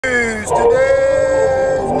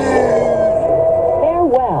today's news?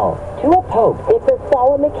 Farewell to a pope. It's a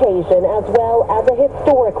solemn occasion as well as a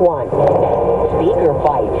historic one. Speaker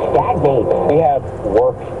fight stagnates. We have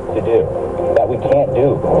work to do that we can't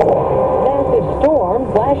do. Massive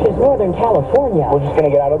storm flashes Northern California. We're just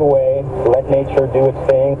going to get out of the way, let nature do its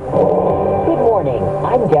thing. Good morning.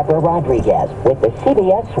 I'm Deborah Rodriguez with the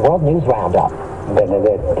CBS World News Roundup.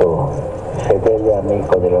 Benedetto, fedele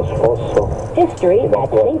amico dello sposo. History at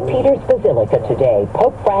St. Peter's Basilica today.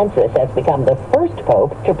 Pope Francis has become the first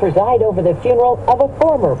pope to preside over the funeral of a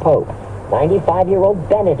former pope, 95-year-old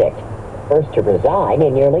Benedict. First to resign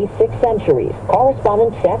in nearly 6 centuries.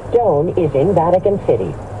 Correspondent Seth Doane is in Vatican City.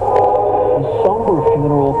 The somber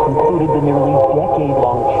funeral concluded the nearly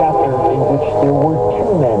decade-long chapter in which there were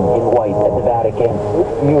 2 men in white at the Vatican.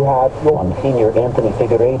 You have Monsignor Anthony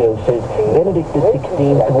Figueiredo says Benedict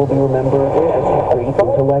XVI will be remembered as a great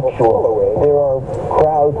intellectual. There are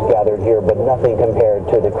crowds gathered here, but nothing compared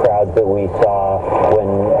to the crowds that we saw when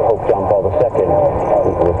Pope John Paul II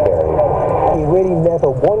was buried. He really never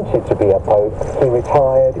wanted to be a pope. He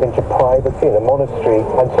retired into privacy in a monastery,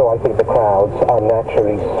 and so I think the crowds are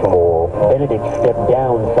naturally small. Benedict stepped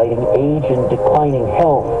down, citing age and declining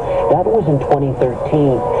health. That was in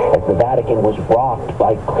 2013, as the Vatican was rocked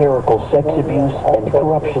by clerical sex abuse and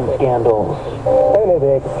corruption scandals.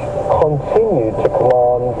 Benedict continued to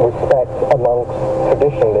command respect amongst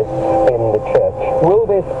traditionalists in the church. Will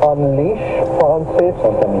this unleash Francis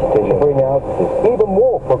to bring out even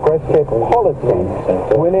more progressive policies?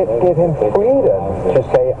 Will it give him freedom to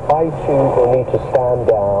say, I too will need to stand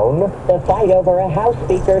down? The fight over a House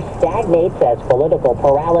Speaker stagnates as political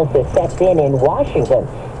paralysis sets in Washington.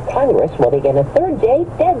 Congress will begin a third-day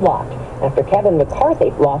deadlock after Kevin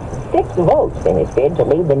McCarthy lost 6 votes in his bid to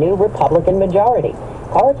lead the new Republican majority.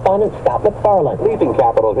 Correspondent Scott McFarland. Leaving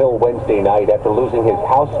Capitol Hill Wednesday night after losing his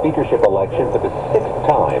House speakership election for the 6th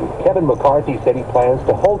time, Kevin McCarthy said he plans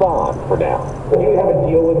to hold on for now. Do you have a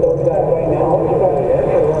deal with that right now?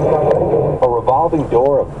 A revolving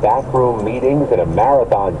door of backroom meetings and a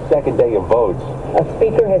marathon second day of votes. A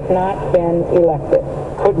speaker has not been elected.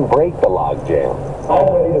 Couldn't break the logjam.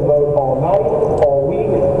 I'm ready to vote all night, all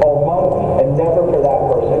week, all month, and never for that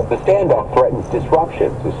person. The standoff threatens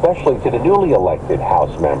disruptions, especially to the newly elected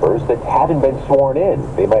House members that haven't been sworn in.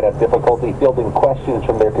 They might have difficulty fielding questions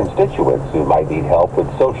from their constituents who might need help with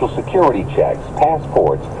Social Security checks,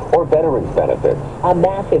 passports, or veterans benefits. A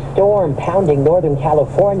massive storm pounding Northern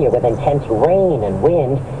California with intense rain and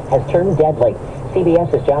wind has turned deadly.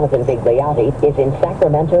 CBS's Jonathan Vigliotti is in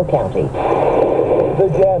Sacramento County. The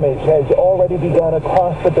damage has already begun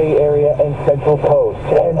across the Bay Area and Central Coast,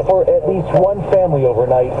 and for at least one family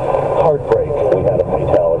overnight, heartbreak. We had a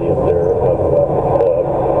fatality of a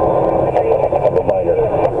minor.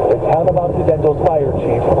 The town of Occidental's fire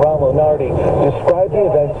chief, Ron Lenardi, described the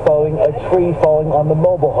events following a tree falling on the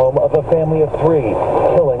mobile home of a family of 3,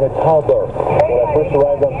 killing a toddler. When I first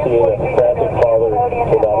arrived on scene, a frantic father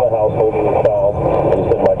came out of the house holding his child, and he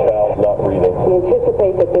said, my child's not breathing. We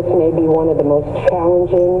anticipate that this may be one of the most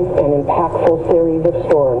challenging and impactful series of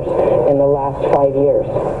storms in the last 5 years.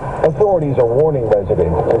 Authorities are warning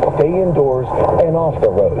residents to stay indoors and off the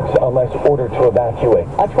roads unless ordered to evacuate.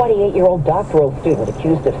 A 28-year-old doctoral student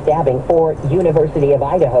accused of stabbing 4 University of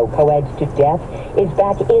Idaho co-eds to death is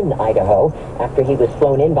back in Idaho after he was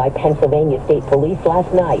flown in by Pennsylvania State Police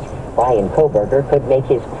last night. Ryan Koberger could make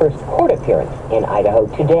his first court appearance in Idaho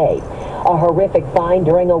today. A horrific find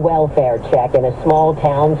during a welfare check in a small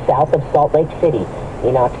town south of Salt Lake City.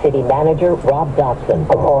 Enoch City manager Rob Dotson.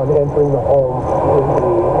 Upon entering the home,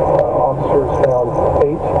 the officers found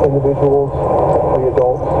 8 individuals, 3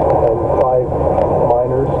 adults, and 5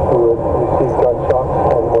 minors who had received gunshots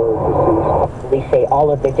and were deceased. Police say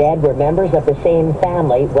all of the dead were members of the same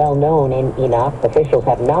family, well known in Enoch. Officials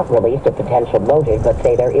have not released a potential motive, but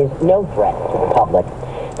say there is no threat to the public.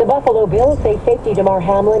 The Buffalo Bills say safety Damar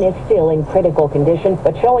Hamlin is still in critical condition,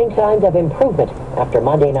 but showing signs of improvement after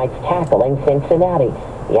Monday night's tackle in Cincinnati.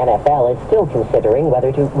 The NFL is still considering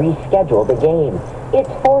whether to reschedule the game. It's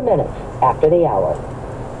 4 minutes after the hour.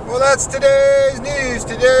 Well, that's today's news.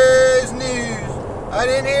 Today's news. I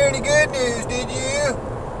didn't hear any good news, did you?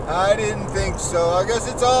 I didn't think so. I guess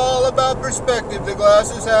it's all about perspective. The glass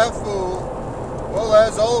is half full. Well,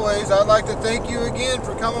 as always, I'd like to thank you again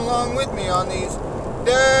for coming along with me on these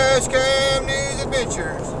Dash Cam News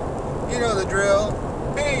adventures. You know the drill.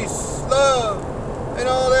 Peace, love, and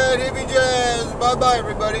all that hippie jazz. Bye-bye,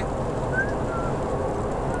 everybody.